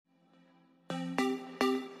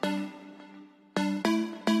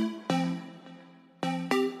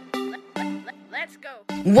Let's go.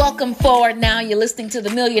 Welcome forward now. You're listening to the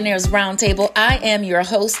Millionaires Roundtable. I am your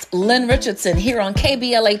host, Lynn Richardson, here on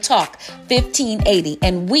KBLA Talk 1580.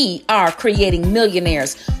 And we are creating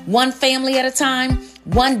millionaires, one family at a time,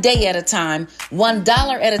 one day at a time, $1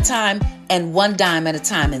 at a time, and one dime at a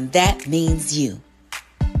time. And that means you.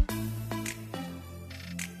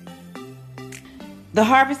 The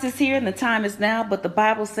harvest is here and the time is now, but the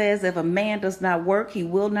Bible says if a man does not work, he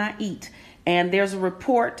will not eat. And there's a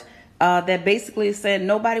report that basically is saying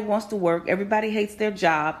nobody wants to work. Everybody hates their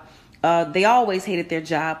job. They always hated their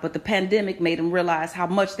job, but the pandemic made them realize how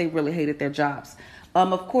much they really hated their jobs.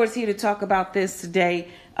 Of course, here to talk about this today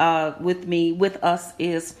with us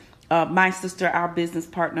is my sister, our business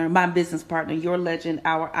partner, my business partner, your legend,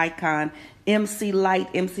 our icon, MC Lyte.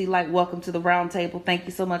 MC Lyte, welcome to the roundtable. Thank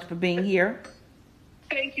you so much for being here.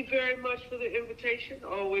 Thank you very much for the invitation.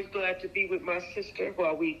 Always glad to be with my sister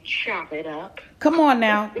while we chop it up. Come on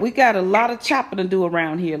now. We got a lot of chopping to do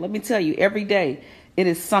around here. Let me tell you, every day it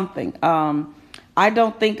is something. I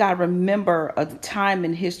don't think I remember a time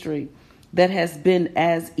in history that has been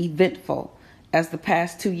as eventful as the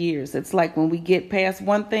past 2 years. It's like when we get past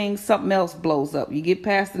one thing, something else blows up. You get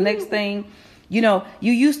past the next thing. You know,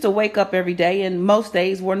 you used to wake up every day, and most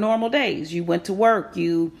days were normal days. You went to work,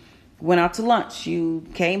 you went out to lunch, you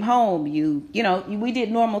came home, we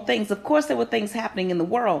did normal things. Of course, there were things happening in the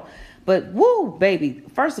world, but woo, baby.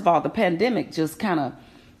 First of all, the pandemic just kind of,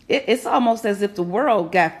 it's almost as if the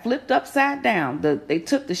world got flipped upside down. They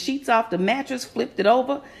took the sheets off the mattress, flipped it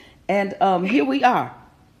over, and here we are.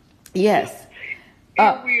 Yes.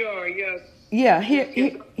 Here we are, yes. Yeah,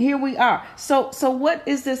 here we are. So what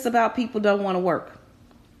is this about people don't want to work?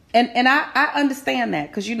 And I understand that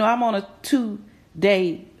because, I'm on a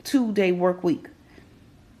two-day work week.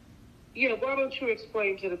 Yeah, why don't you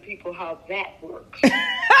explain to the people how that works?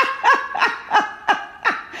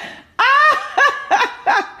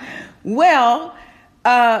 Well,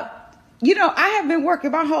 I have been working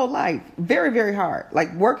my whole life very, very hard,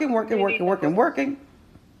 like working.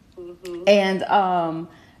 Mm-hmm. And I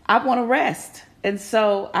want to rest. And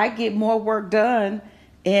so I get more work done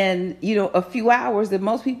in, a few hours than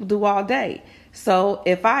most people do all day. So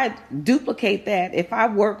if I duplicate that, if I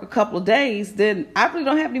work a couple of days, then I really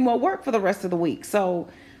don't have any more work for the rest of the week. So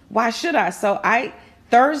why should I?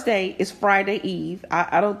 Thursday is Friday Eve.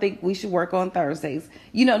 I don't think we should work on Thursdays.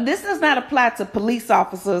 This does not apply to police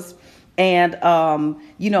officers and,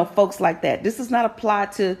 folks like that. This does not apply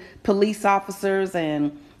to police officers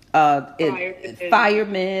and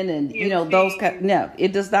firemen and, those kind. No,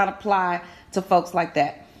 it does not apply to folks like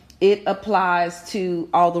that. It applies to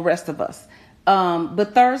all the rest of us.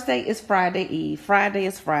 But Thursday is Friday Eve. Friday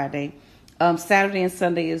is Friday. Saturday and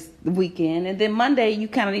Sunday is the weekend. And then Monday, you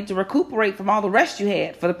kind of need to recuperate from all the rest you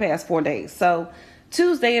had for the past 4 days. So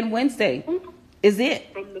Tuesday and Wednesday is it.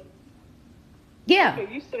 Yeah.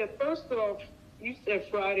 Okay, you said, first off,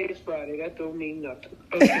 Friday is Friday. That don't mean nothing.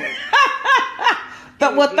 Okay.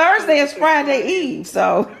 But Thursday is Friday Eve.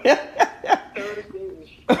 So Thursday is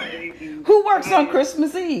Friday Eve. Who works on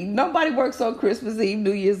Christmas Eve? Nobody works on Christmas Eve,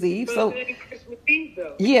 New Year's Eve. So Christmas Eve,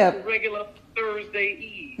 though. Yeah. It's regular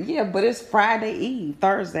Thursday Eve. Yeah, but it's Friday Eve,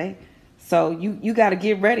 Thursday. So you got to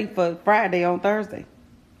get ready for Friday on Thursday.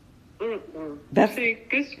 See,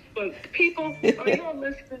 people, are y'all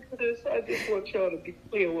listening to this? I just want y'all to be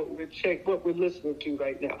clear what we're listening to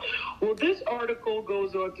right now. Well, this article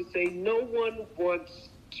goes on to say no one wants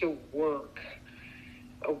to work.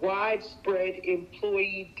 A widespread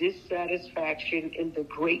employee dissatisfaction in the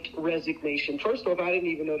Great Resignation. First off, I didn't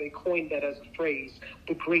even know they coined that as a phrase,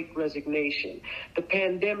 the Great Resignation. The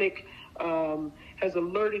pandemic has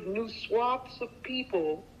alerted new swaths of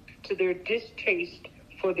people to their distaste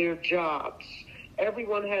for their jobs.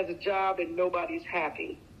 Everyone has a job and nobody's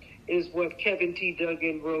happy, is what Kevin T.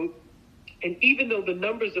 Duggan wrote. And even though the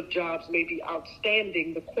numbers of jobs may be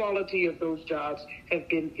outstanding, the quality of those jobs have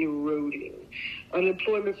been eroding.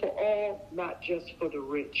 Unemployment for all, not just for the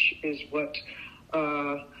rich, is what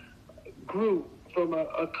grew from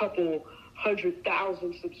a couple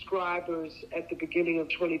 100,000 subscribers at the beginning of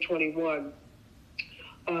 2021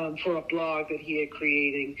 for a blog that he had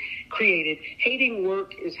created. Hating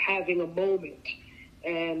work is having a moment.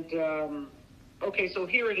 And, okay, so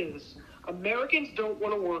here it is. Americans don't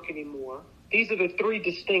want to work anymore. These are the three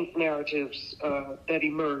distinct narratives that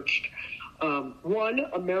emerged. 1,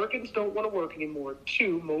 Americans don't want to work anymore.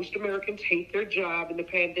 2, most Americans hate their job, and the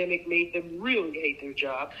pandemic made them really hate their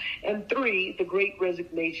job. And 3, the Great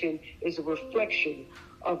Resignation is a reflection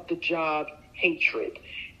of the job hatred.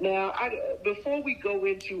 Now, before we go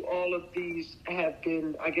into all of these have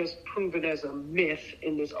been, I guess, proven as a myth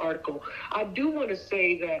in this article, I do want to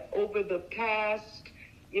say that over the past,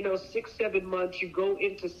 6-7 months, you go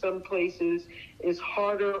into some places, it's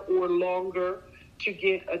harder or longer to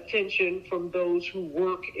get attention from those who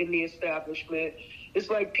work in the establishment. It's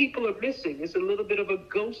like people are missing. It's a little bit of a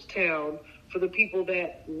ghost town for the people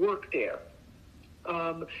that work there.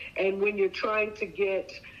 And when you're trying to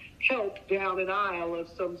get help down an aisle of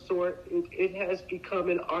some sort, it has become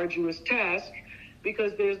an arduous task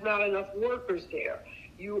because there's not enough workers there.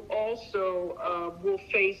 You also will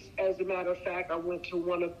face, as a matter of fact, I went to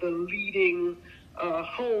one of the leading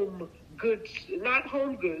home goods, not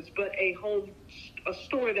home goods, but a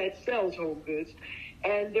store that sells home goods,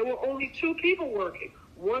 and there were only 2 people working.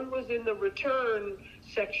 One was in the return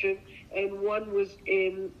section and one was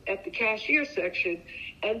at the cashier section,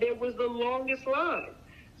 and there was the longest line.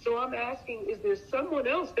 So I'm asking, is there someone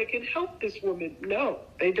else that can help this woman? No,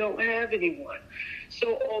 they don't have anyone.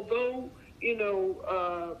 So although,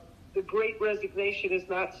 the Great Resignation is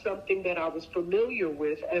not something that I was familiar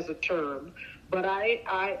with as a term, but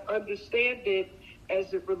I understand it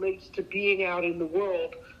as it relates to being out in the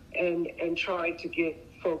world and trying to get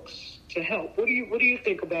folks to help. What do you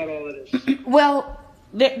think about all of this? Well,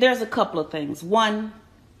 there's a couple of things. One,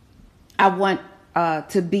 I want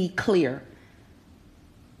to be clear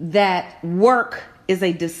that work is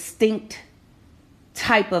a distinct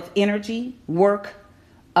type of energy. Work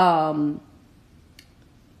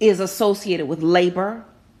is associated with labor,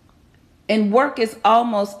 and work is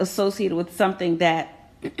almost associated with something that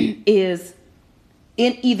is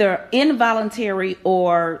either involuntary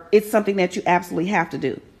or it's something that you absolutely have to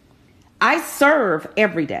do. I serve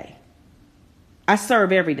every day.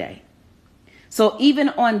 So even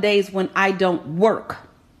on days when I don't work,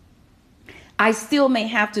 I still may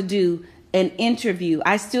have to do an interview.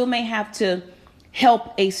 I still may have to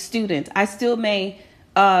help a student. I still may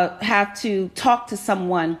have to talk to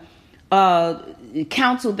someone,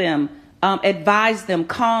 counsel them, advise them,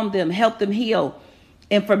 calm them, help them heal.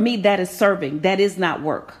 And for me, that is serving. That is not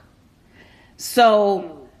work.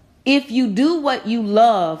 So if you do what you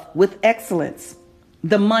love with excellence,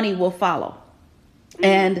 the money will follow.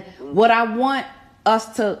 And what I want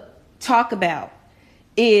us to talk about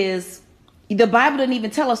is the Bible doesn't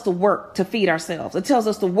even tell us to work to feed ourselves. It tells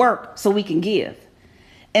us to work so we can give.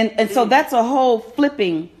 And so that's a whole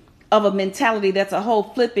flipping of a mentality. That's a whole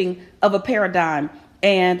flipping of a paradigm.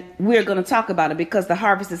 And we're going to talk about it because the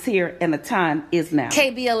harvest is here and the time is now.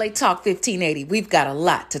 KBLA Talk 1580. We've got a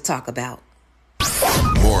lot to talk about.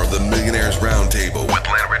 More of the Millionaires Roundtable with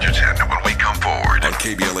Lynn Richardson when we come forward on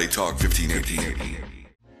KBLA Talk 1580.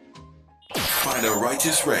 Find a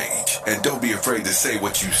righteous rage and don't be afraid to say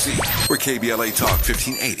what you see. We're KBLA Talk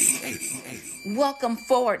 1580. Welcome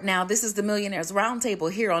forward now. This is the Millionaires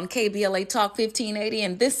Roundtable here on KBLA Talk 1580,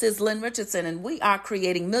 and this is Lynn Richardson, and we are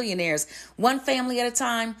creating millionaires one family at a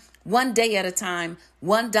time, one day at a time,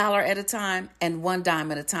 $1 at a time, and one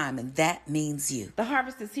dime at a time, and that means you. The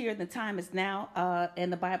harvest is here and the time is now,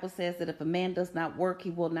 and the Bible says that if a man does not work,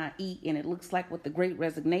 he will not eat, and it looks like with the Great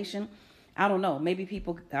Resignation, I don't know, maybe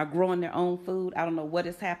people are growing their own food. I don't know what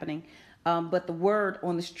is happening, but the word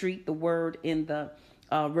on the street, the word in the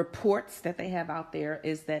reports that they have out there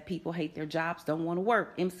is that people hate their jobs, don't want to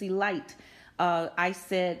work. MC Lyte, I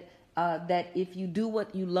said that if you do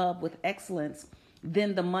what you love with excellence,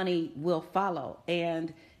 then the money will follow.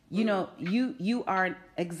 And, you are an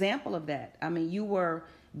example of that. I mean, you were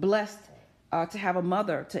blessed to have a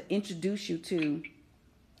mother to introduce you to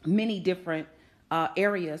many different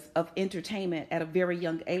areas of entertainment at a very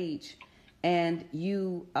young age. And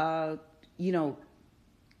you,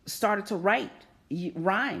 started to write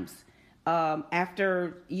rhymes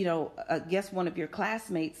after I guess one of your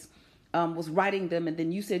classmates was writing them, and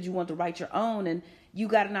then you said you wanted to write your own, and you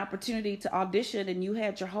got an opportunity to audition and you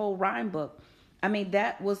had your whole rhyme book. I mean,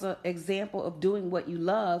 that was an example of doing what you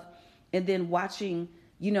love and then watching,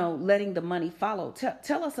 letting the money follow.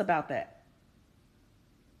 Tell us about that.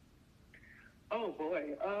 Oh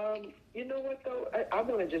boy, you know what though, I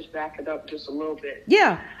want to just back it up just a little bit.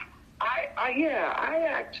 Yeah. I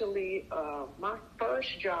actually, my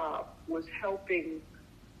first job was helping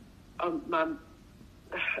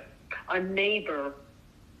a neighbor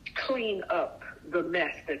clean up the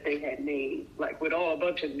mess that they had made, like with a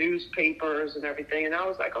bunch of newspapers and everything. And I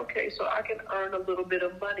was like, okay, so I can earn a little bit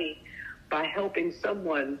of money by helping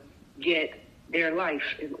someone get their life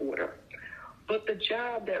in order. But the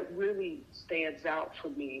job that really stands out for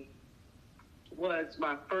me was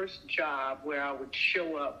my first job where I would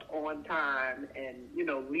show up on time and,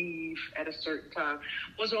 leave at a certain time,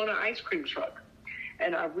 was on an ice cream truck.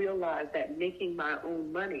 And I realized that making my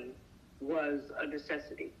own money was a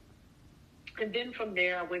necessity. And then from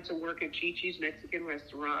there, I went to work at Chi-Chi's Mexican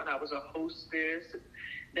restaurant. I was a hostess.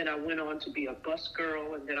 Then I went on to be a bus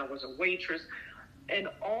girl, and then I was a waitress. And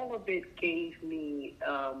all of it gave me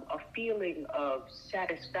a feeling of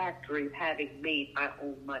satisfactory having made my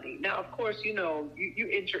own money. Now, of course, you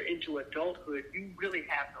enter into adulthood, you really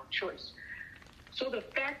have no choice. So the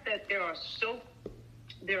fact that there are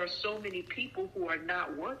so many people who are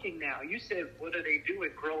not working now. You said, what are they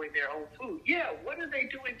doing? Growing their own food. Yeah, what are they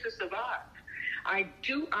doing to survive? I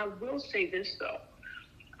will say this, though.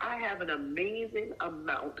 I have an amazing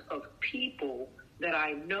amount of people that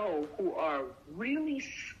I know who are really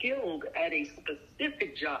skilled at a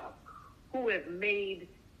specific job, who have made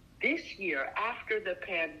this year, after the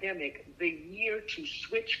pandemic, the year to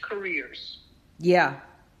switch careers. Yeah.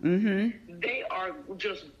 Mm-hmm. They are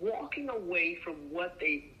just walking away from what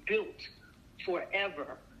they built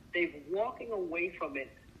forever. They're walking away from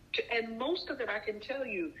it. And most of it, I can tell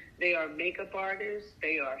you, they are makeup artists,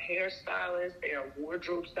 they are hairstylists, they are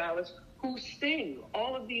wardrobe stylists who sing.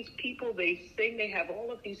 All of these people, they sing, they have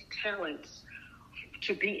all of these talents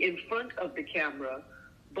to be in front of the camera.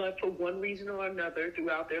 But for one reason or another,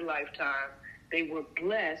 throughout their lifetime, they were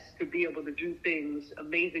blessed to be able to do things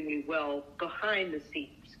amazingly well behind the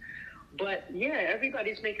scenes. But yeah,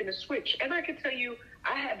 everybody's making a switch. And I can tell you,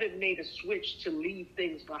 I haven't made a switch to leave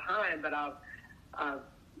things behind, but I've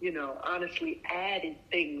honestly added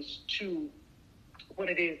things to what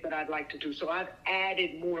it is that I'd like to do. So I've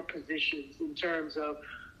added more positions in terms of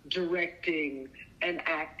directing and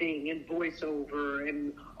acting and voiceover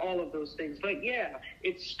and all of those things. But yeah,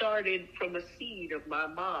 it started from a seed of my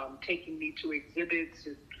mom taking me to exhibits,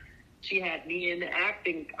 and she had me in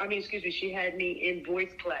she had me in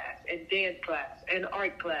voice class and dance class and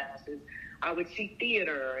art class, and I would see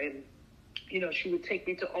theater, and she would take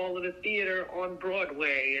me to all of the theater on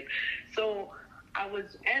Broadway. And so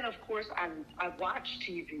and of course, I watched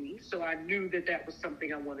TV, so I knew that was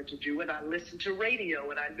something I wanted to do. And I listened to radio,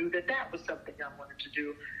 and I knew that was something I wanted to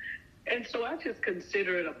do. And so I just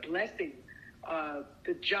consider it a blessing.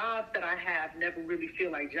 The jobs that I have never really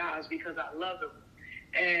feel like jobs because I love them.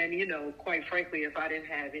 And, quite frankly, if I didn't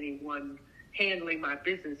have anyone handling my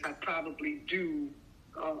business, I'd probably do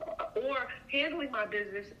or handling my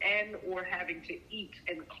business and or having to eat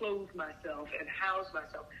and clothe myself and house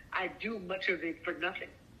myself. I do much of it for nothing.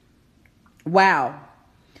 Wow.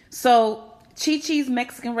 So Chi-Chi's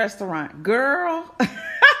Mexican restaurant, girl.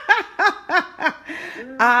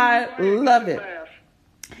 I love it.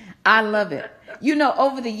 I love it.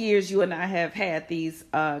 Over the years, you and I have had these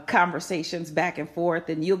conversations back and forth,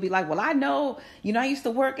 and you'll be like, well, I know, I used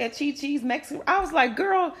to work at Chi-Chi's Mexican. I was like,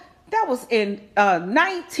 girl, that was in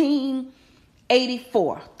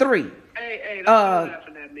 1984, 3. Hey, that's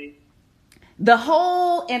laughing at me. The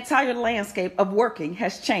whole entire landscape of working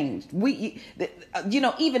has changed.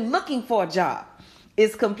 Even looking for a job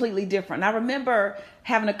is completely different. I remember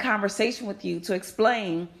having a conversation with you to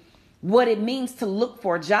explain what it means to look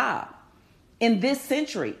for a job in this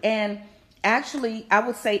century. And actually, I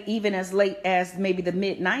would say even as late as maybe the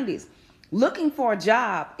mid 90s, looking for a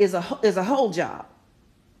job is a whole job.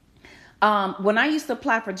 When I used to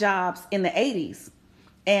apply for jobs in the 80s,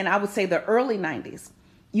 and I would say the early 90s,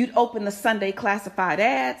 you'd open the Sunday classified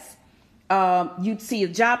ads, you'd see a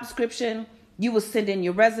job description, you would send in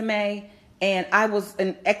your resume, and I was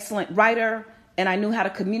an excellent writer, and I knew how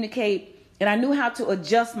to communicate, and I knew how to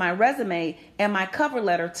adjust my resume and my cover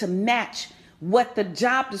letter to match what the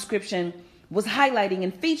job description was highlighting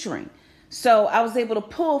and featuring. So I was able to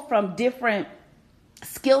pull from different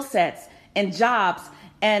skill sets and jobs.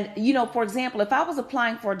 And, for example, if I was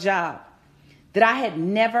applying for a job that I had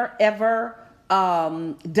never, ever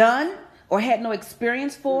done or had no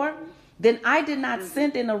experience for, then I did not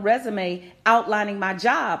send in a resume outlining my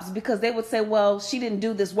jobs because they would say, well, she didn't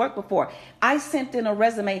do this work before. I sent in a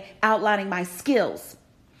resume outlining my skills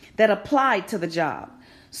that applied to the job.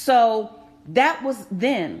 So that was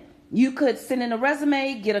then. You could send in a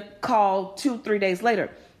resume, get a call 2-3 days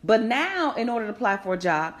later. But now, in order to apply for a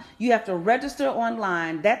job, you have to register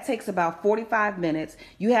online. That takes about 45 minutes.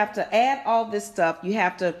 You have to add all this stuff. You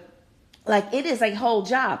have to, it is a whole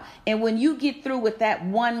job. And when you get through with that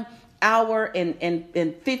 1 hour and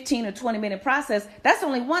 15 or 20 minute process, that's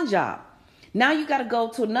only one job. Now you got to go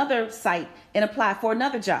to another site and apply for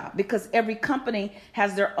another job because every company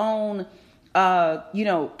has their own, kind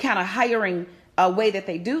of hiring way that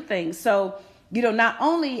they do things. So not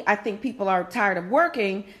only I think people are tired of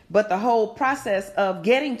working, but the whole process of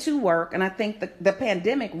getting to work. And I think the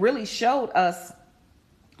pandemic really showed us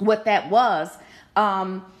what that was,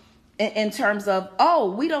 in terms of,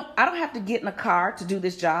 I don't have to get in a car to do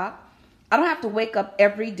this job. I don't have to wake up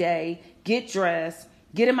every day, get dressed,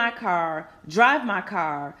 get in my car, drive my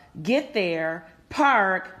car, get there,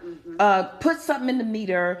 park, put something in the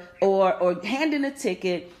meter, or hand in a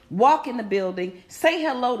ticket, walk in the building, say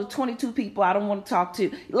hello to 22 people I don't want to talk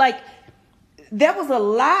to. Like, there was a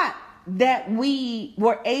lot that we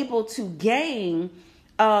were able to gain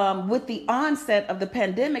with the onset of the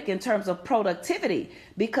pandemic in terms of productivity,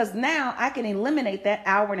 because now I can eliminate that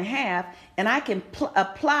hour and a half, and I can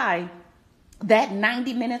apply that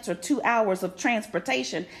 90 minutes or 2 hours of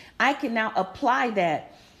transportation. I can now apply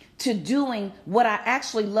that to doing what I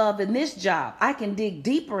actually love in this job. I can dig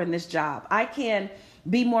deeper in this job. I can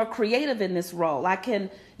be more creative in this role. I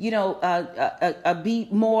can, be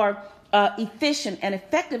more efficient and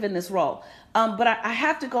effective in this role. But I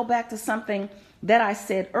have to go back to something that I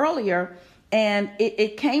said earlier, and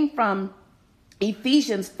it came from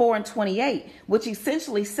Ephesians 4:28, which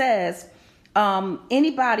essentially says,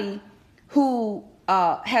 anybody who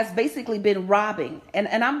has basically been robbing,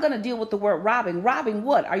 and I'm going to deal with the word robbing. Robbing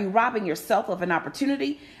what? Are you robbing yourself of an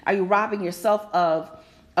opportunity? Are you robbing yourself of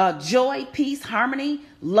joy, peace, harmony,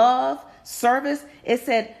 love, service? It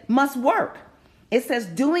said must work. It says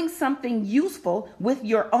doing something useful with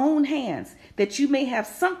your own hands, that you may have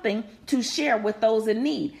something to share with those in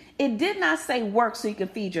need. It did not say work so you can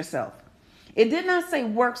feed yourself. It did not say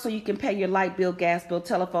work so you can pay your light bill, gas bill,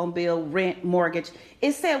 telephone bill, rent, mortgage.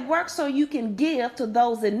 It said work so you can give to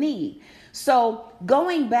those in need. So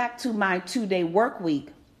going back to my 2-day work week,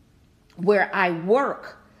 where I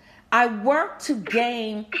work to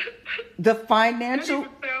gain the financial. It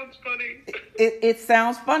sounds funny. It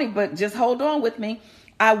sounds funny, but just hold on with me.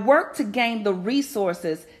 I work to gain the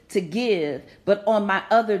resources to give, but on my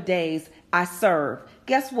other days, I serve.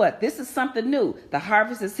 Guess what? This is something new. The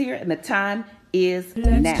harvest is here and the time is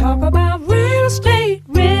now. Let's talk about real estate,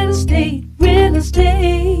 real estate, real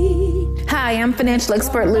estate. Hi, I'm financial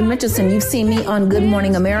expert Lynn Richardson. You've seen me on Good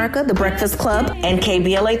Morning America, The Breakfast Club, And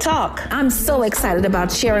KBLA Talk. I'm so excited about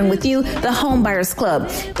sharing with you the Home Buyers Club.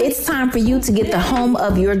 It's time for you to get the home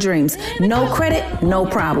of your dreams. No credit, no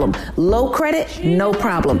problem. Low credit, no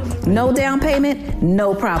problem. No down payment,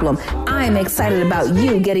 no problem. I'm excited about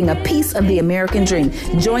you getting a piece of the American dream.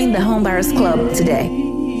 Join the Home Buyers Club today.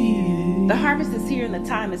 The harvest is here and the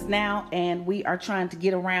time is now, and we are trying to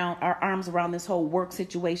get our arms around this whole work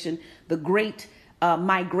situation. The great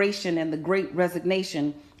migration and the great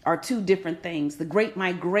resignation are two different things. The great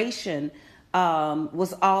migration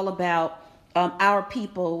was all about our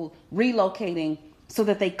people relocating so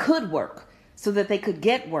that they could work, so that they could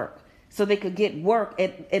get work, so they could get work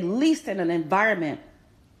at least in an environment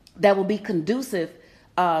that will be conducive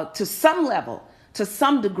to some level, to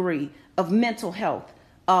some degree of mental health.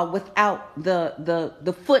 Without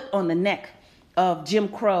the foot on the neck of Jim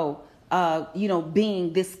Crow,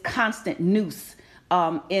 being this constant noose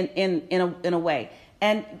in a way.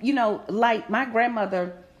 And, Lyte, my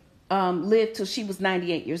grandmother lived till she was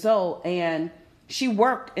 98 years old, and she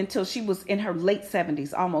worked until she was in her late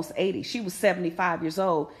 70s, almost 80. She was 75 years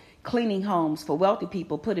old, cleaning homes for wealthy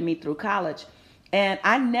people, putting me through college. And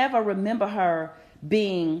I never remember her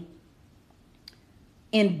being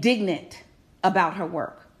indignant about her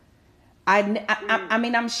work. I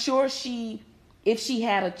mean, I'm sure if she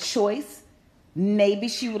had a choice, maybe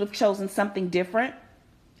she would have chosen something different.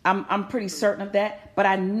 I'm pretty certain of that. But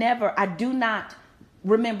I do not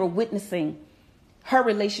remember witnessing her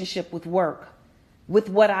relationship with work, with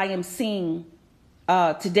what I am seeing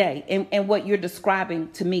today and what you're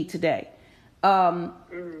describing to me today.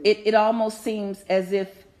 It almost seems as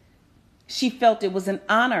if she felt it was an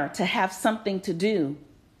honor to have something to do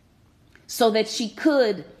so that she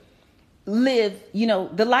could live,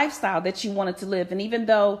 the lifestyle that she wanted to live. And even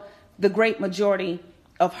though the great majority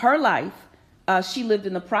of her life, she lived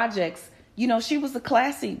in the projects, she was a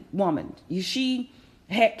classy woman. She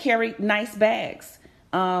had carried nice bags,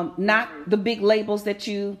 not the big labels that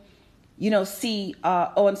you see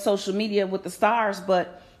on social media with the stars.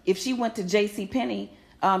 But if she went to JCPenney,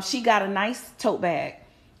 she got a nice tote bag.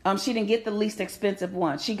 She didn't get the least expensive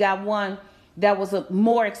one. She got one that was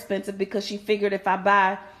more expensive because she figured if I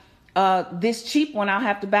buy this cheap one, I'll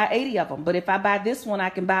have to buy 80 of them. But if I buy this one, I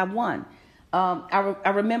can buy one. I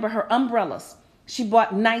remember her umbrellas. She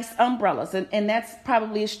bought nice umbrellas. And that's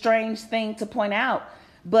probably a strange thing to point out.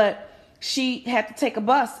 But she had to take a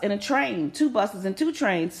bus and a train, 2 buses and 2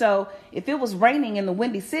 trains. So if it was raining in the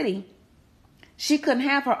Windy City, she couldn't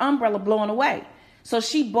have her umbrella blowing away. So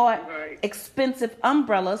she bought expensive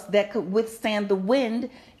umbrellas that could withstand the wind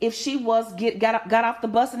if she got off the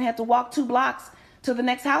bus and had to walk 2 blocks to the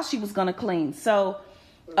next house she was going to clean. So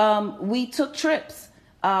we took trips.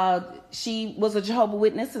 She was a Jehovah's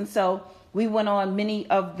Witness, and so we went on many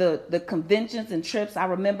of the conventions and trips. I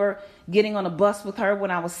remember getting on a bus with her when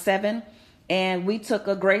I was 7, and we took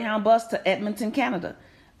a Greyhound bus to Edmonton, Canada.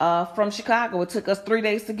 From Chicago. It took us 3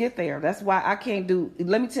 days to get there. That's why I can't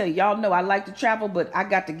let me tell you, y'all know I like to travel, but I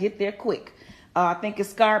got to get there quick. I think it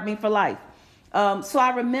scarred me for life. So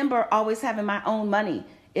I remember always having my own money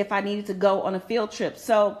if I needed to go on a field trip.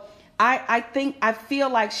 So I feel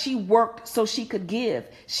like she worked so she could give.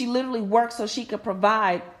 She literally worked so she could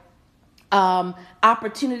provide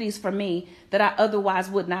opportunities for me that I otherwise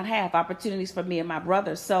would not have, opportunities for me and my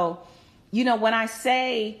brother. So, when I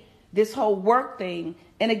say this whole work thing,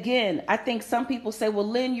 and again, I think some people say, well,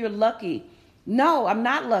 Lynn, you're lucky. No, I'm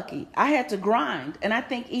not lucky. I had to grind. And I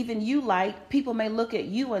think even you, Lyte, people may look at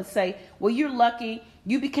you and say, well, you're lucky.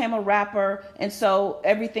 You became a rapper. And so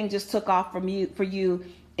everything just took off for you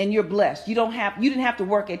and you're blessed. You didn't have to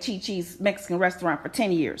work at Chi-Chi's Mexican restaurant for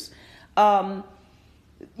 10 years.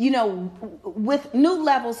 With new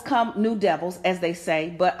levels come new devils, as they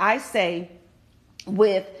say. But I say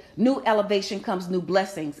with new elevation comes new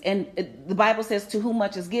blessings. And the Bible says, to whom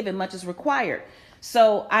much is given, much is required.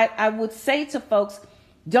 So I would say to folks,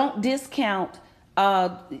 don't discount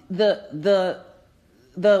the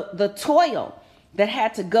toil that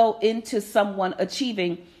had to go into someone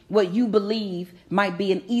achieving what you believe might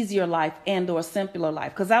be an easier life and or a simpler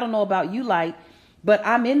life. Because I don't know about you, Lyte, but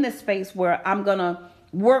I'm in this space where I'm going to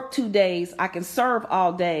work 2 days. I can serve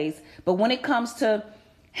all days. But when it comes to,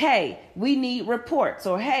 hey, we need reports,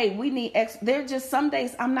 or hey, we need there are just some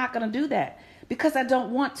days I'm not going to do that because I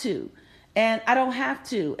don't want to. And I don't have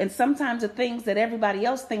to. And sometimes the things that everybody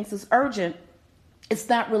else thinks is urgent, it's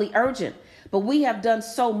not really urgent. But we have done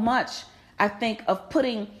so much, I think, of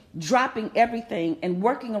dropping everything and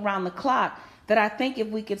working around the clock, that I think if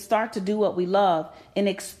we could start to do what we love and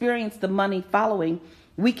experience the money following,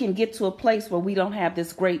 we can get to a place where we don't have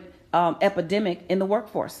this great epidemic in the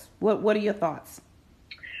workforce. What are your thoughts?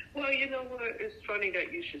 Well, you know what? It's funny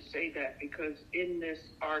that you should say that, because in this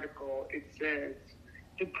article it says,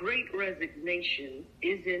 the Great Resignation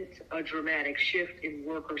isn't a dramatic shift in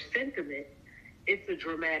worker sentiment. It's a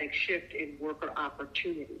dramatic shift in worker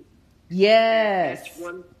opportunity. Yes.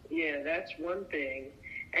 That's one thing.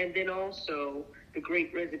 And then also, the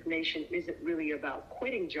Great Resignation isn't really about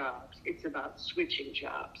quitting jobs. It's about switching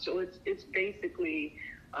jobs. So it's basically,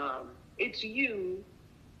 it's you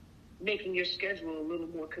making your schedule a little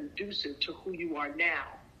more conducive to who you are now,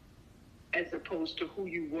 as opposed to who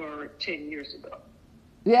you were 10 years ago.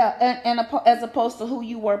 Yeah, and as opposed to who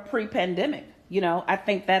you were pre-pandemic. I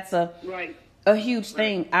think that's a huge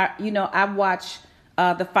thing. I watch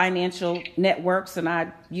the financial networks, and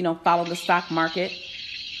I follow the stock market,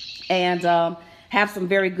 and have some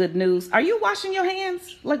very good news. Are you washing your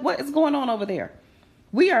hands? Like, what is going on over there?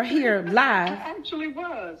 We are here live. I actually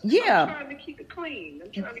was. Yeah. I'm trying to keep it clean.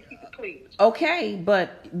 Okay,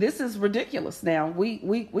 but this is ridiculous now.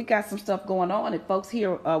 We got some stuff going on. If folks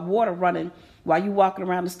hear water running while you walking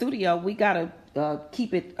around the studio, we got to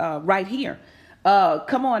keep it right here.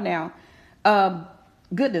 Come on now.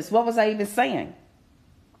 Goodness, what was I even saying?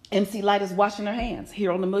 MC Lyte is washing her hands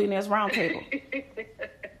here on the Millionaires Roundtable.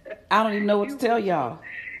 I don't even know what to tell y'all.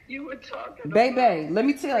 You were talking Baby, let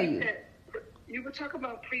me tell you. You were talking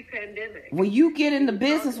about pre-pandemic. When you get into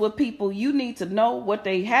business with people, you need to know what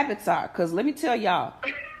their habits are. Because let me tell y'all,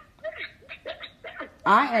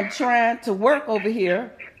 I am trying to work over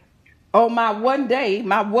here on my 1 day,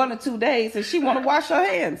 my 1 or 2 days, and she want to wash her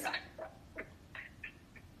hands.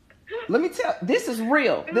 Let me tell you, this is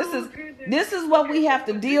real. This is what we have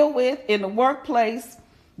to deal with in the workplace.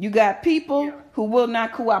 You got people who will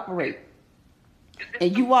not cooperate.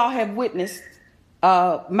 And you all have witnessed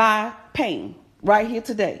my pain right here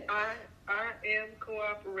today. I am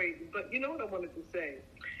cooperating, but you know what I wanted to say.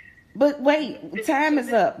 But wait, time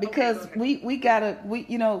is up, because we gotta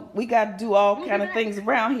do all kind of things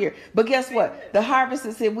around here. But guess what? The harvest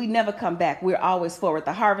is here. We never come back. We're always forward.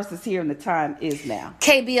 The harvest is here, and the time is now.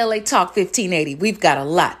 KBLA Talk 1580. We've got a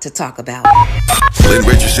lot to talk about. Lynn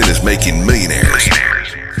Richardson is making millionaires.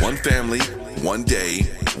 One family, 1 day,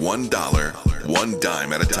 $1, 1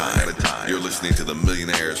 dime at a time. You're listening to the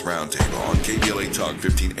Millionaires Roundtable on KBLA Talk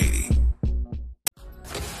 1580.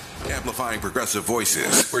 amplifying progressive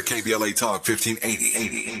voices. We're KBLA Talk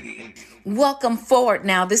 1580. Welcome forward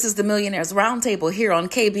now. This is the Millionaires Roundtable here on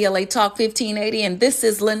KBLA Talk 1580, and this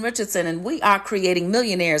is Lynn Richardson, and we are creating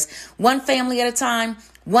millionaires one family at a time,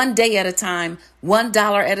 one day at a time, $1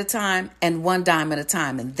 at a time, and one dime at a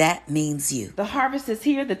time, and that means you. The harvest is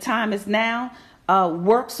here. The time is now.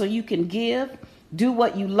 Work so you can give. Do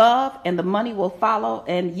what you love, and the money will follow.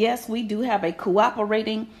 And yes, we do have a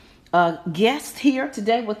cooperating guest here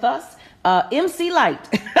today with us, MC Lyte,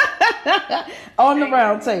 on the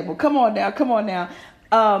round table. Come on now.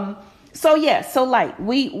 So Lyte,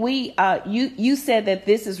 you said that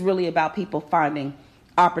this is really about people finding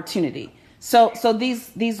opportunity. So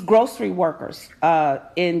these grocery workers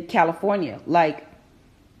in California, like.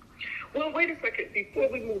 Well, wait a second. Before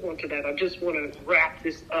we move on to that, I just want to wrap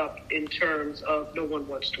this up in terms of no one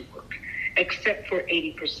wants to work, except for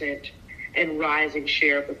 80% and rising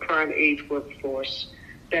share of the prime age workforce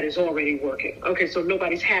that is already working. Okay, so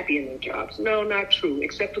nobody's happy in their jobs. No, not true,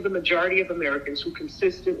 except for the majority of Americans who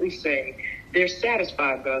consistently say they're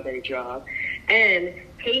satisfied by their job. And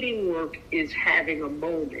hating work is having a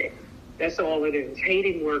moment. That's all it is.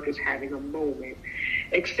 Hating work is having a moment.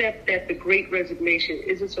 Except that the Great Resignation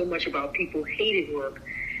isn't so much about people hating work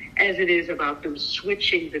as it is about them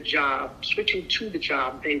switching to the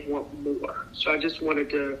job they want more. So I just wanted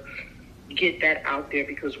to get that out there,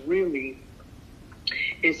 because really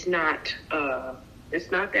it's not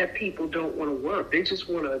that people don't want to work. They just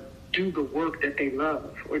want to do the work that they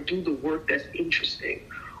love, or do the work that's interesting,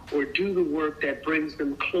 or do the work that brings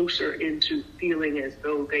them closer into feeling as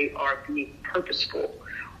though they are being purposeful,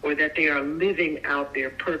 or that they are living out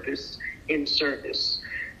their purpose in service.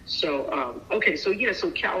 So,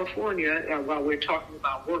 so California, while we're talking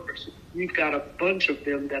about workers, we've got a bunch of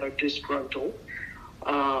them that are disgruntled,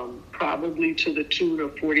 probably to the tune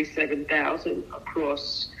of 47,000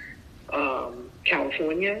 across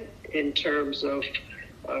California in terms of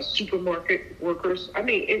supermarket workers. I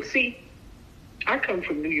mean, and see, I come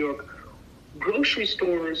from New York. Grocery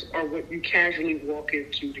stores are what you casually walk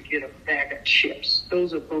into to get a bag of chips.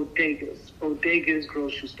 Those are bodegas. Bodegas,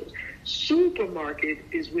 grocery stores. Supermarket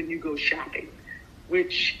is when you go shopping,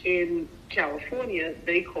 which in California,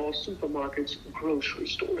 they call supermarkets grocery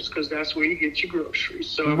stores, because that's where you get your groceries.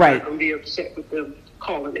 So I'm not going to be upset with them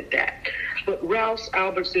calling it that. But Ralph's,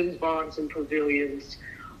 Albertsons, Barnes, and Pavilions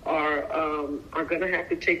are going to have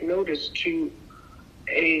to take notice to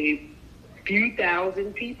a few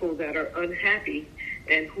thousand people that are unhappy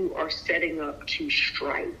and who are setting up to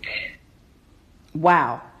strike.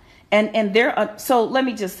 Wow. And there so let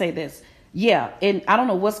me just say this. Yeah, and I don't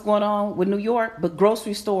know what's going on with New York, but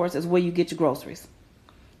grocery stores is where you get your groceries.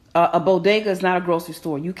 A bodega is not a grocery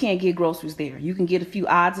store. You can't get groceries there. You can get a few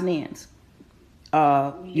odds and ends.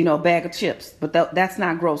 A bag of chips, but that's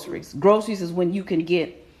not groceries. Groceries is when you can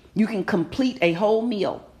complete a whole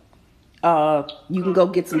meal. You can go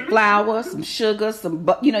get some flour, some sugar,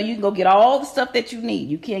 you can go get all the stuff that you need.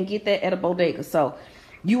 You can't get that at a bodega. So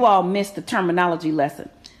you all missed the terminology lesson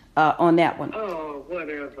on that one. Oh,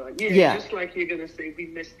 whatever. Yeah. Just like you're going to say we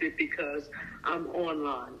missed it because I'm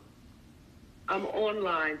online. I'm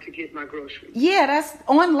online to get my groceries. Yeah, that's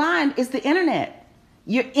online is the internet.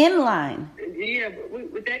 You're in line. Yeah,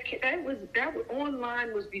 but that was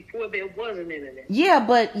online was before there was an internet. Yeah,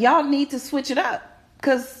 but y'all need to switch it up,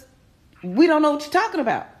 because we don't know what you're talking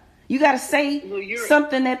about. You got to say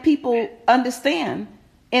something that people understand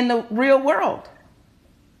in the real world.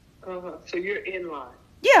 So you're in line.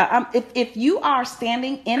 Yeah. If you are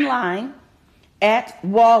standing in line at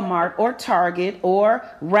Walmart or Target or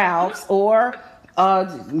Ralph's or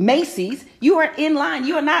Macy's, you are in line.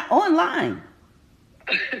 You are not online.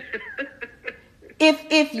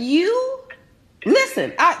 If you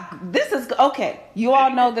listen, this is okay. You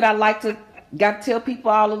all know that I like to got to tell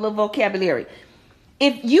people all a little vocabulary.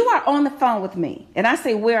 If you are on the phone with me and I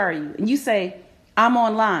say, where are you? And you say, I'm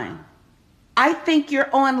online. I think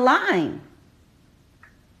you're online.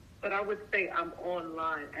 But I would say I'm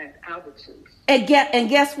online at Albertsons. And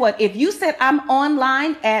guess what? If you said I'm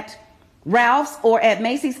online at Ralph's or at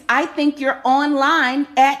Macy's, I think you're online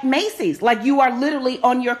at Macy's. Like you are literally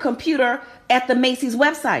on your computer at the Macy's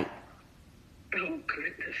website. Oh,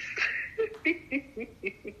 goodness.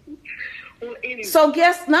 Well, anyway, so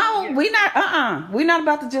we're not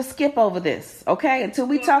about to just skip over this, okay? Until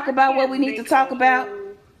we talk about what we need to talk about.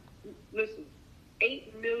 Listen,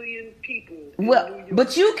 8 million people. Well,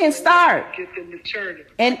 but you can start. Get them to turn it.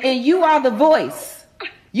 And you are the voice.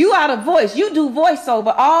 You are the voice. You do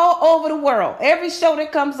voiceover all over the world. Every show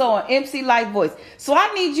that comes on, MC Lyte voice. So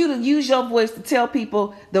I need you to use your voice to tell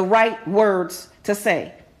people the right words to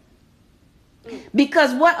say.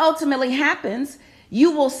 Because what ultimately happens,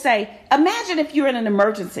 you will say, imagine if you're in an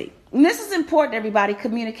emergency. And this is important, everybody,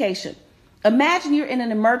 communication. Imagine you're in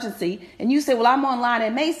an emergency and you say, well, I'm online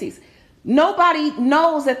at Macy's. Nobody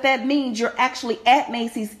knows that means you're actually at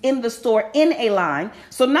Macy's in the store in a line.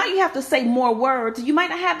 So now you have to say more words. You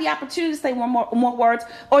might not have the opportunity to say more words,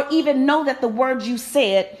 or even know that the words you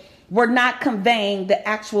said were not conveying the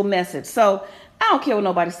actual message. So I don't care what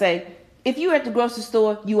nobody say. If you're at the grocery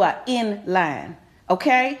store, you are in line.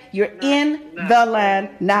 Okay? You're in the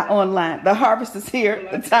line, not online. The harvest is here.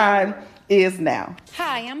 The time is now.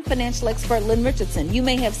 Hi, I'm financial expert Lynn Richardson. You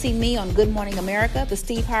may have seen me on Good Morning America, The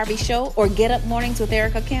Steve Harvey Show, or Get Up Mornings with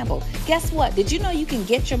Erica Campbell. Guess what? Did you know you can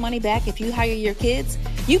get your money back if you hire your kids?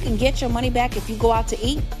 You can get your money back if you go out to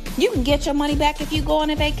eat. You can get your money back if you go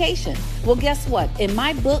on a vacation. Well, guess what? In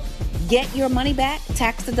my book, Get Your Money Back,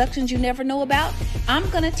 Tax Deductions You Never Know About, I'm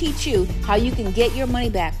going to teach you how you can get your money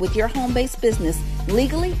back with your home-based business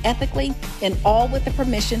legally, ethically, and all with the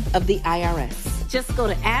permission of the IRS. Just go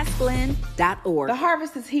to asklynn.org. The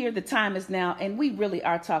harvest is here. The time is now. And we really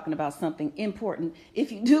are talking about something important.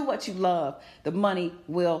 If you do what you love, the money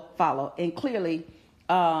will follow. And clearly,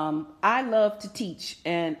 I love to teach.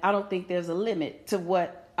 And I don't think there's a limit to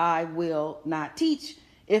what I will not teach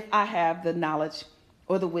if I have the knowledge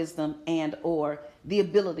or the wisdom and or the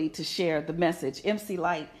ability to share the message. MC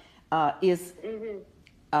Lyte is,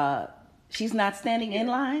 she's not standing in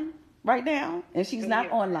line right now, and she's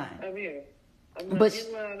not online. I'm here. I'm not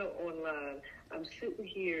in line or online. I'm sitting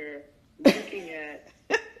here looking at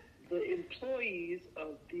the employees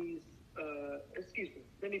of these,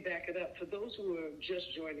 let me back it up. For those who are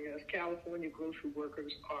just joining us, California grocery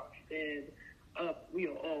workers are fed up. We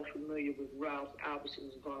are all familiar with Ralph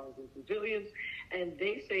Albertson's Barnes and Pavilions, and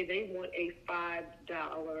they say they want a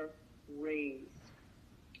 $5 raise.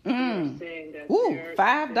 They're saying that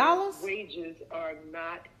 $5? Wages are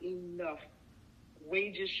not enough.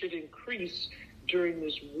 Wages should increase during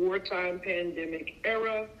this wartime pandemic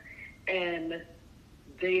era, and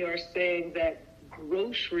they are saying that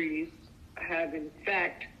groceries have in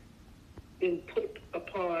fact been put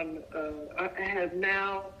upon, have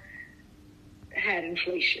now had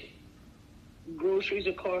inflation. Groceries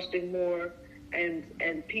are costing more, and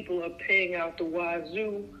people are paying out the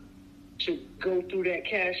wazoo to go through that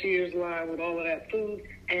cashier's line with all of that food,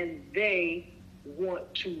 and they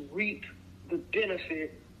want to reap the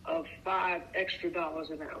benefit of $5 extra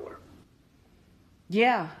an hour.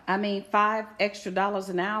 Yeah, I mean, $5 extra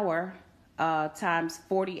an hour times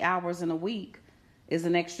 40 hours in a week is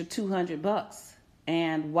an extra $200.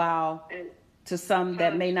 And while to some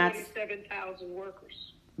that may not, 47,000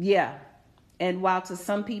 workers. Yeah, and while to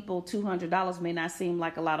some people $200 may not seem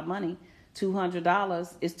like a lot of money,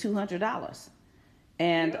 $200 is $200,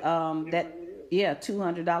 and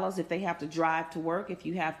 $200 if they have to drive to work, if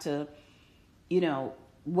you have to,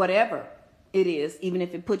 whatever it is, even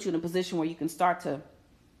if it puts you in a position where you can start to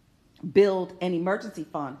build an emergency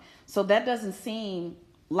fund. So that doesn't seem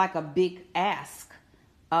like a big ask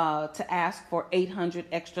to ask for $800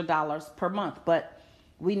 extra per month. But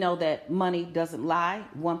we know that money doesn't lie.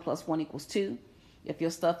 1 + 1 = 2. If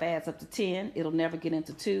your stuff adds up to 10, it'll never get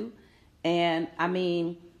into 2. And I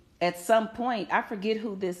mean, at some point, I forget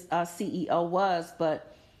who this CEO was,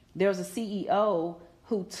 but there's a CEO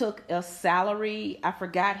who took a salary. I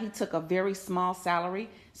forgot, he took a very small salary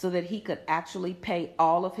so that he could actually pay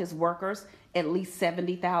all of his workers at least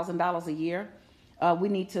 $70,000 a year. We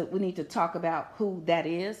need to talk about who that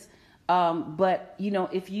is. But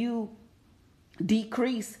if you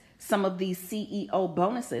decrease some of these CEO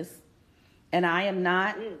bonuses, and I am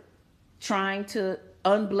not trying to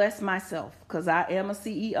unbless myself, because I am a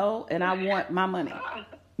CEO and I want my money.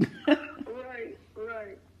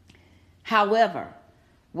 Right. However,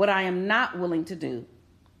 what I am not willing to do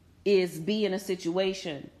is be in a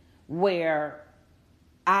situation where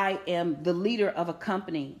I am the leader of a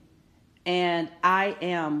company and I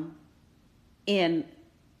am in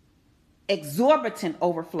exorbitant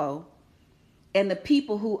overflow, and the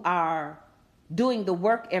people who are doing the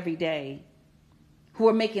work every day, who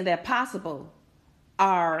are making that possible,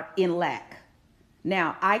 are in lack.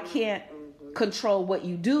 Now, I can't control what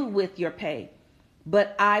you do with your pay,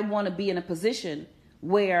 but I want to be in a position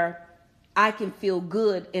where I can feel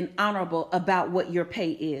good and honorable about what your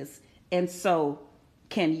pay is. And so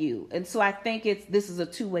can you. And so I think this is a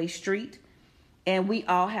two-way street, and we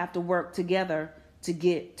all have to work together to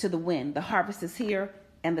get to the win. The harvest is here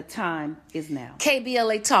and the time is now.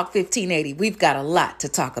 KBLA Talk 1580. We've got a lot to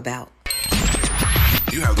talk about.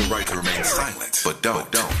 You have the right to remain silent, but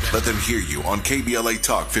don't let them hear you on KBLA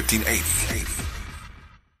Talk 1580.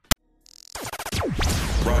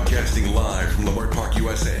 Broadcasting live from Leimert Park,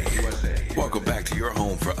 USA. Welcome back to your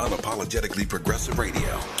home for unapologetically progressive radio,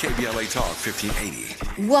 KBLA Talk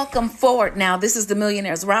 1580. Welcome forward now. This is the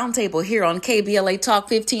Millionaires Roundtable here on KBLA Talk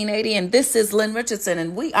 1580, and this is Lynn Richardson,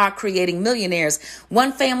 and we are creating millionaires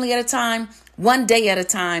one family at a time, one day at a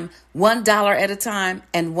time, $1 at a time,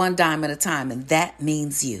 and one dime at a time, and that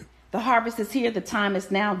means you. The harvest is here. The time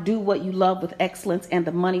is now. Do what you love with excellence, and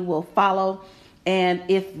the money will follow. And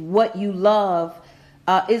if what you love,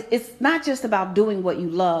 it's not just about doing what you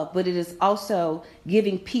love, but it is also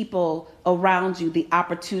giving people around you the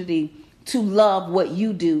opportunity to love what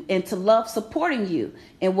you do and to love supporting you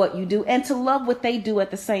in what you do and to love what they do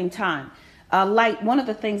at the same time. Lyte, one of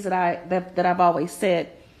the things that I've always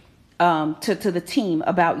said to the team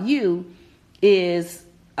about you is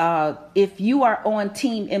if you are on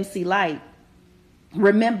Team MC Lyte,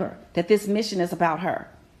 remember that this mission is about her.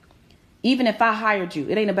 Even if I hired you,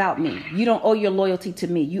 it ain't about me. You don't owe your loyalty to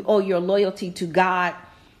me. You owe your loyalty to God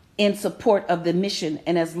in support of the mission.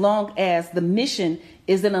 And as long as the mission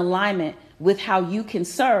is in alignment with how you can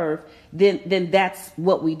serve, then that's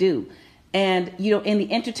what we do. And, you know, in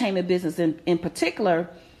the entertainment business in particular,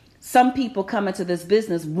 some people come into this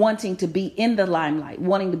business wanting to be in the limelight,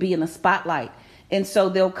 wanting to be in the spotlight. And so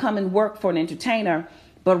they'll come and work for an entertainer,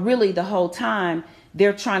 but really the whole time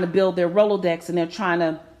they're trying to build their Rolodex and they're trying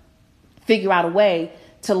to figure out a way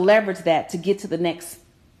to leverage that to get to the next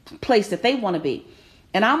place that they want to be.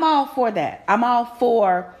 And I'm all for that. I'm all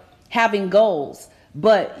for having goals,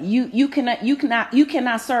 but you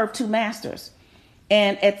cannot serve two masters.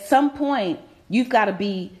 And at some point you've got to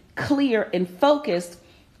be clear and focused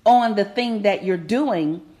on the thing that you're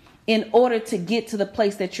doing in order to get to the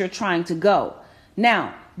place that you're trying to go.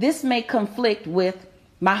 Now, this may conflict with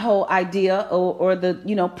my whole idea or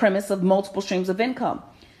the, premise of multiple streams of income.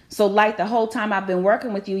 So like the whole time I've been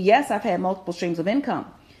working with you, yes, I've had multiple streams of income,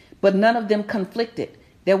 but none of them conflicted.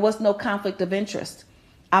 There was no conflict of interest.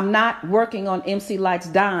 I'm not working on MC Lyte's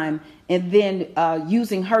dime and then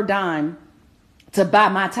using her dime to buy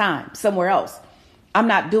my time somewhere else. I'm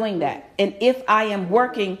not doing that. And if I am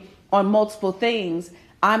working on multiple things,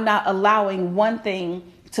 I'm not allowing one thing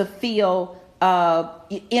to feel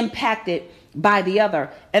impacted by the other.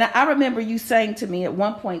 And I remember you saying to me at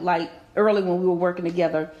one point, like early when we were working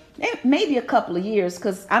together, maybe a couple of years,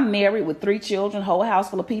 because I'm married with 3 children, whole house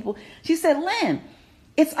full of people. She said, Lynn,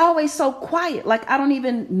 it's always so quiet. Like, I don't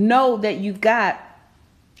even know that you've got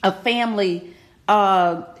a family.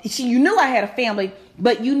 You knew I had a family,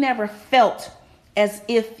 but you never felt as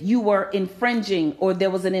if you were infringing or there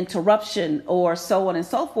was an interruption or so on and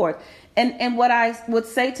so forth. And what I would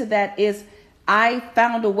say to that is I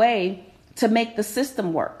found a way to make the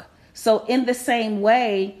system work. So in the same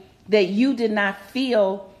way that you did not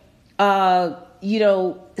feel,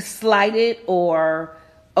 slighted or,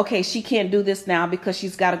 okay, she can't do this now because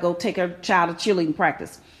she's got to go take her child to cheerleading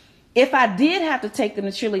practice. If I did have to take them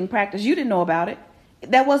to cheerleading practice, you didn't know about it.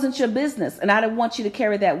 That wasn't your business. And I didn't want you to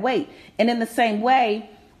carry that weight. And in the same way,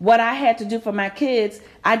 what I had to do for my kids,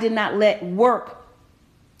 I did not let work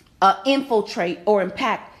infiltrate or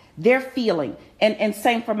impact their feeling. And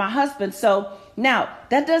same for my husband. So now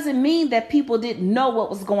that doesn't mean that people didn't know what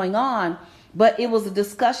was going on, but it was a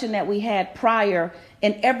discussion that we had prior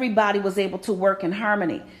and everybody was able to work in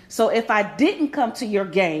harmony. So if I didn't come to your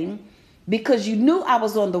game because you knew I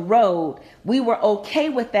was on the road, we were okay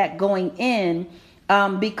with that going in.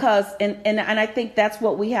 Because I think that's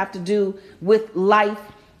what we have to do with life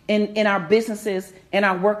in our businesses and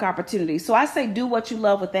our work opportunities. So I say, do what you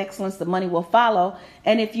love with excellence. The money will follow.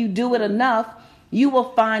 And if you do it enough, you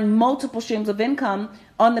will find multiple streams of income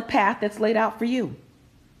on the path that's laid out for you.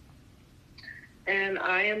 And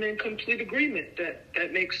I am in complete agreement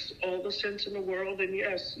that makes all the sense in the world. And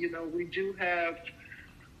yes, we do have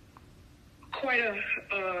quite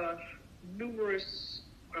a numerous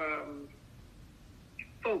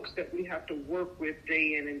folks that we have to work with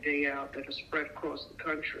day in and day out that are spread across the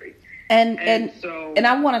country. And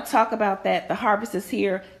I want to talk about that. The harvest is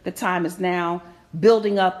here. The time is now.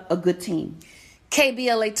 Building up a good team.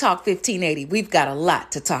 KBLA Talk 1580. We've got a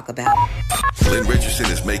lot to talk about. Lynn Richardson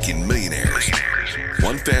is making millionaires.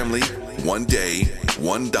 One family, one day,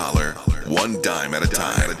 $1, one dime at a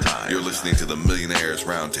time. You're listening to the Millionaires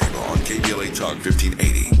Roundtable on KBLA Talk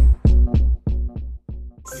 1580.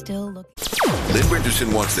 Still look. Lynn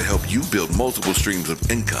Richardson wants to help you build multiple streams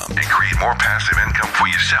of income and create more passive income for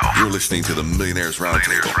yourself. You're listening to the Millionaires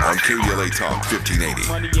Roundtable on KBLA Talk 1580.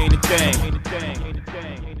 Money ain't a thing.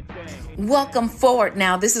 Welcome forward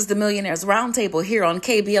now. This is the Millionaires Roundtable here on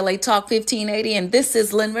KBLA Talk 1580, and this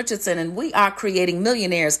is Lynn Richardson, and we are creating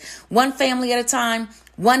millionaires one family at a time,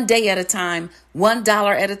 one day at a time, $1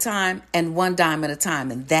 at a time, and one dime at a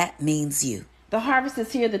time. And that means you. The harvest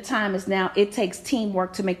is here. The time is now. It takes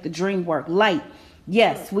teamwork to make the dream work. Lyte,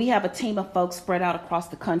 yes, we have a team of folks spread out across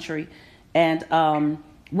the country. And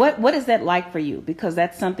what is that like for you? Because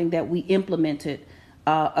that's something that we implemented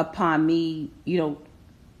upon me,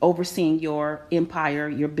 overseeing your empire,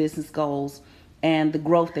 your business goals, and the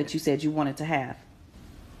growth that you said you wanted to have.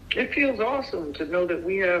 It feels awesome to know that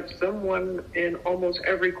we have someone in almost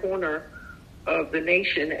every corner of the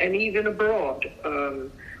nation and even abroad.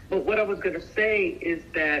 But what I was going to say is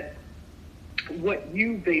that what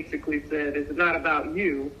you basically said is not about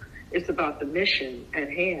you, it's about the mission at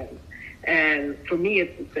hand. And for me,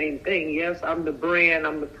 it's the same thing. Yes, I'm the brand,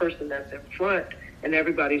 I'm the person that's in front, and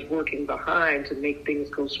everybody's working behind to make things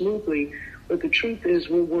go smoothly. But the truth is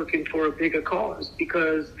we're working for a bigger cause,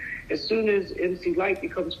 because as soon as MC Lyte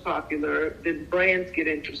becomes popular, then brands get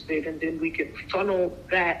interested, and then we can funnel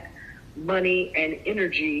that money and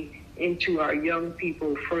energy into our young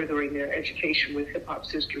people furthering their education with Hip Hop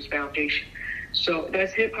Sisters Foundation. So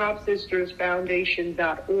that's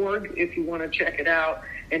hiphopsistersfoundation.org if you want to check it out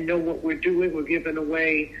and know what we're doing. We're giving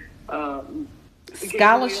away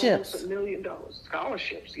scholarships. $1 million.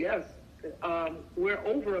 Scholarships, yes. We're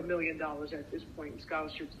over $1 million at this point in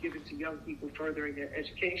scholarships given to young people furthering their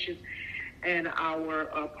education. And our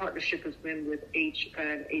partnership has been with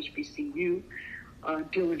HBCU.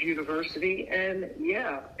 Dillard University, and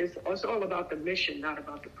it's all about the mission, not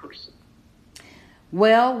about the person.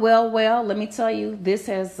 Well, let me tell you, this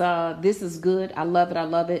is good. I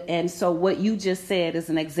love it. And so what you just said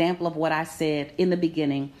is an example of what I said in the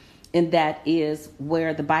beginning, and that is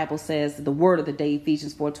where the Bible says, the word of the day,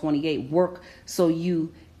 Ephesians 4:28, work so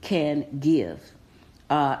you can give.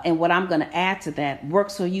 And what I'm going to add to that, work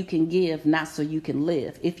so you can give, not so you can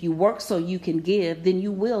live. If you work so you can give, then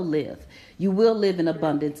you will live. You will live in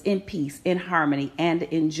abundance, in peace, in harmony, and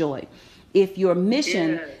in joy. If your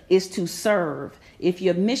mission is to serve, if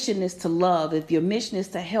your mission is to love, if your mission is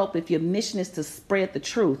to help, if your mission is to spread the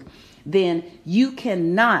truth, then you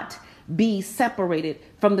cannot be separated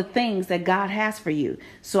from the things that God has for you.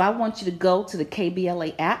 So I want you to go to the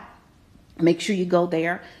KBLA app. Make sure you go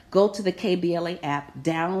there. Go to the KBLA app.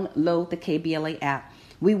 Download the KBLA app.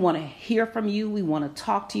 We want to hear from you. We want to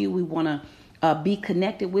talk to you. We want to be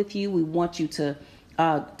connected with you. We want you to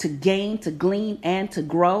gain, to glean, and to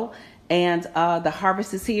grow. And the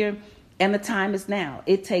harvest is here, and the time is now.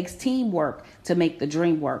 It takes teamwork to make the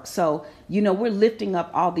dream work. So, we're lifting up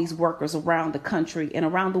all these workers around the country and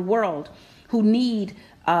around the world who need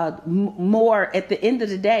more. At the end of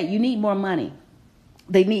the day, you need more money.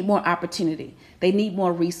 They need more opportunity. They need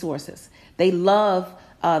more resources. They love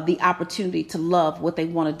the opportunity to love what they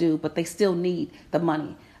want to do, but they still need the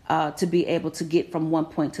money to be able to get from one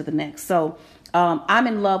point to the next. So I'm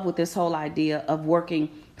in love with this whole idea of working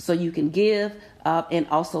so you can give and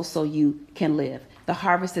also so you can live. The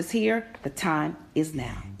harvest is here. The time is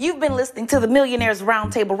now. You've been listening to the Millionaires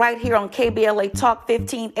Roundtable right here on KBLA Talk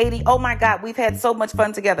 1580. Oh my God, we've had so much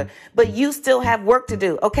fun together, but you still have work to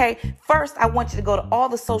do, okay? First, I want you to go to all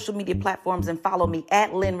the social media platforms and follow me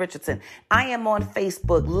at Lynn Richardson. I am on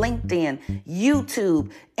Facebook, LinkedIn,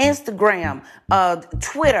 YouTube, Instagram,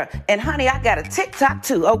 Twitter, and honey, I got a TikTok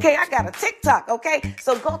too, okay? I got a TikTok, okay?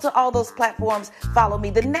 So go to all those platforms, follow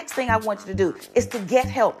me. The next thing I want you to do is to get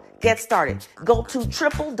help. Get started. Go to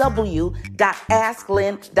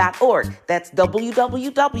www.asklynn.org. That's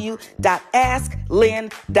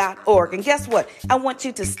www.asklynn.org. And guess what? I want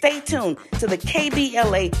you to stay tuned to the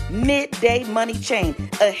KBLA Midday Money Chain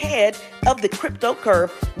ahead of the crypto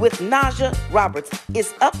curve with Naja Roberts.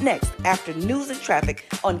 It's up next after news and traffic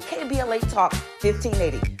on KBLA Talk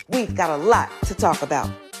 1580. We've got a lot to talk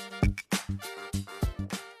about.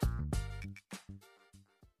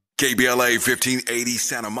 KBLA 1580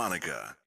 Santa Monica.